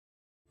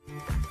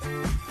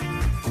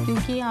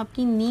क्योंकि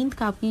आपकी नींद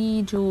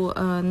काफ़ी जो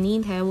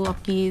नींद है वो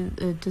आपकी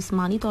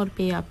जिस्मानी तौर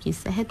पे, आपकी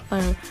सेहत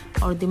पर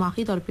और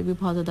दिमागी तौर पे भी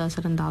बहुत ज़्यादा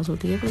असरअंदाज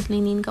होती है, तो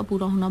इसलिए नींद का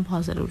पूरा होना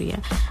बहुत ज़रूरी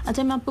है।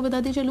 अच्छा, मैं आपको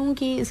बताती चलूँ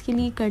कि इसके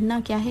लिए करना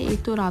क्या है।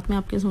 एक तो रात में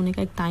आपके सोने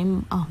का एक टाइम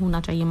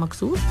होना चाहिए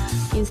मखसूस,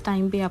 इस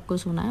टाइम पे आपको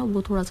सोना है।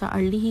 वो थोड़ा सा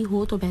अर्ली ही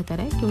हो तो बेहतर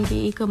है,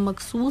 क्योंकि एक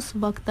मखसूस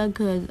वक्त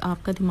तक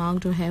आपका दिमाग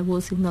जो है वो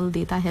सिग्नल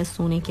देता है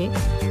सोने के,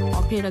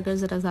 और फिर अगर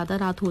ज़रा ज़्यादा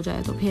रात हो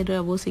जाए तो फिर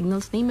वो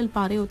सिग्नल्स नहीं मिल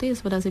पा रहे होते,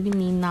 इस वजह से भी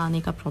नींद ना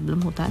आने का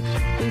प्रॉब्लम होता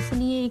है। तो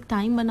इसलिए एक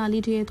टाइम बना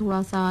लीजिए,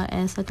 थोड़ा सा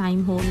ऐसा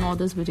टाइम हो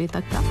 9-10 बजे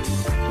तक का,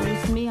 तो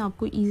उसमें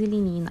आपको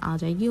ईज़िली नींद आ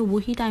जाएगी। और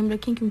वही टाइम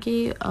रखें, क्योंकि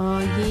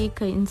ये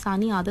एक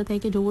इंसानी आदत है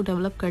कि जो वो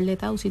डेवलप कर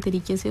लेता है उसी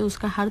तरीके से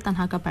उसका हर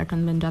तरह का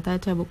पैटर्न बन जाता है,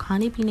 चाहे वो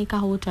खाने पीने का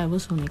हो, चाहे वो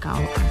सोने का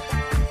हो।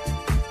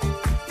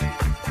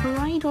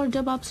 राइट, और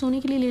जब आप सोने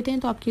के लिए लेटे हैं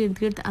तो आपके इर्द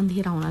गिर्द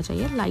अंधेरा होना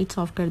चाहिए, लाइट्स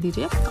ऑफ कर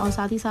दीजिए, और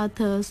साथ ही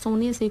साथ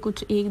सोने से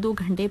कुछ 1-2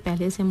 घंटे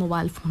पहले से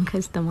मोबाइल फ़ोन का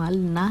इस्तेमाल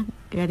ना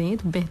करें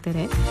तो बेहतर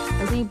है।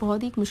 वैसे ये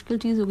बहुत ही एक मुश्किल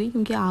चीज़ हो गई,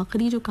 क्योंकि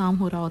आखिरी जो काम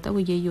हो रहा होता है वो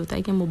यही होता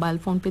है कि मोबाइल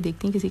फ़ोन पे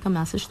देखते हैं किसी का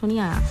मैसेज तो नहीं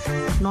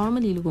आया,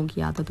 नॉर्मली लोगों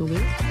की आदत हो गई।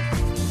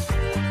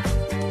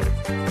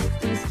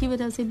 तो इसकी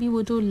वजह से भी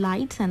वो जो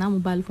लाइट्स है ना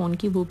मोबाइल फ़ोन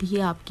की, वो भी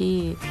आपके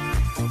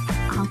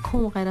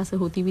आँखों वगैरह से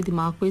होती हुई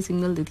दिमाग को ये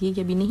सिग्नल देती है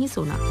कि अभी नहीं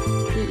सोना।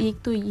 तो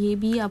एक तो ये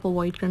भी आप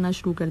अवॉइड करना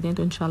शुरू कर दें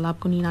तो इंशाल्लाह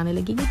आपको नींद आने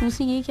लगेगी।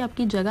 दूसरी ये कि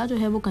आपकी जगह जो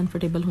है वो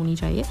कंफर्टेबल होनी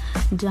चाहिए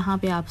जहाँ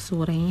पे आप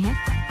सो रहे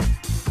हैं।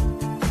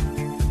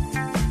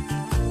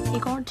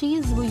 एक और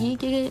चीज़ वो ये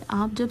कि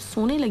आप जब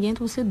सोने लगें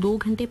तो उससे 2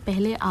 घंटे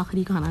पहले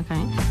आखिरी खाना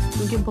खाएं,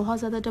 क्योंकि बहुत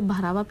ज़्यादा जब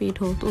भरा हुआ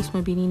पेट हो तो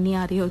उसमें भी नींद नहीं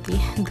आ रही होती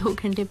है। 2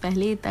 घंटे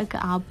पहले तक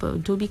आप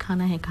जो भी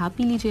खाना है खा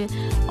पी लीजिए,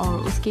 और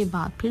उसके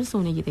बाद फिर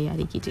सोने की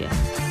तैयारी कीजिए।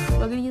 तो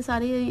अगर ये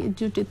सारे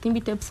जो जितनी भी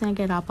टिप्स हैं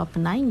अगर आप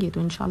अपनाएंगे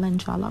तो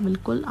इंशाल्लाह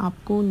बिल्कुल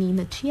आपको नींद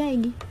अच्छी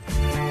आएगी।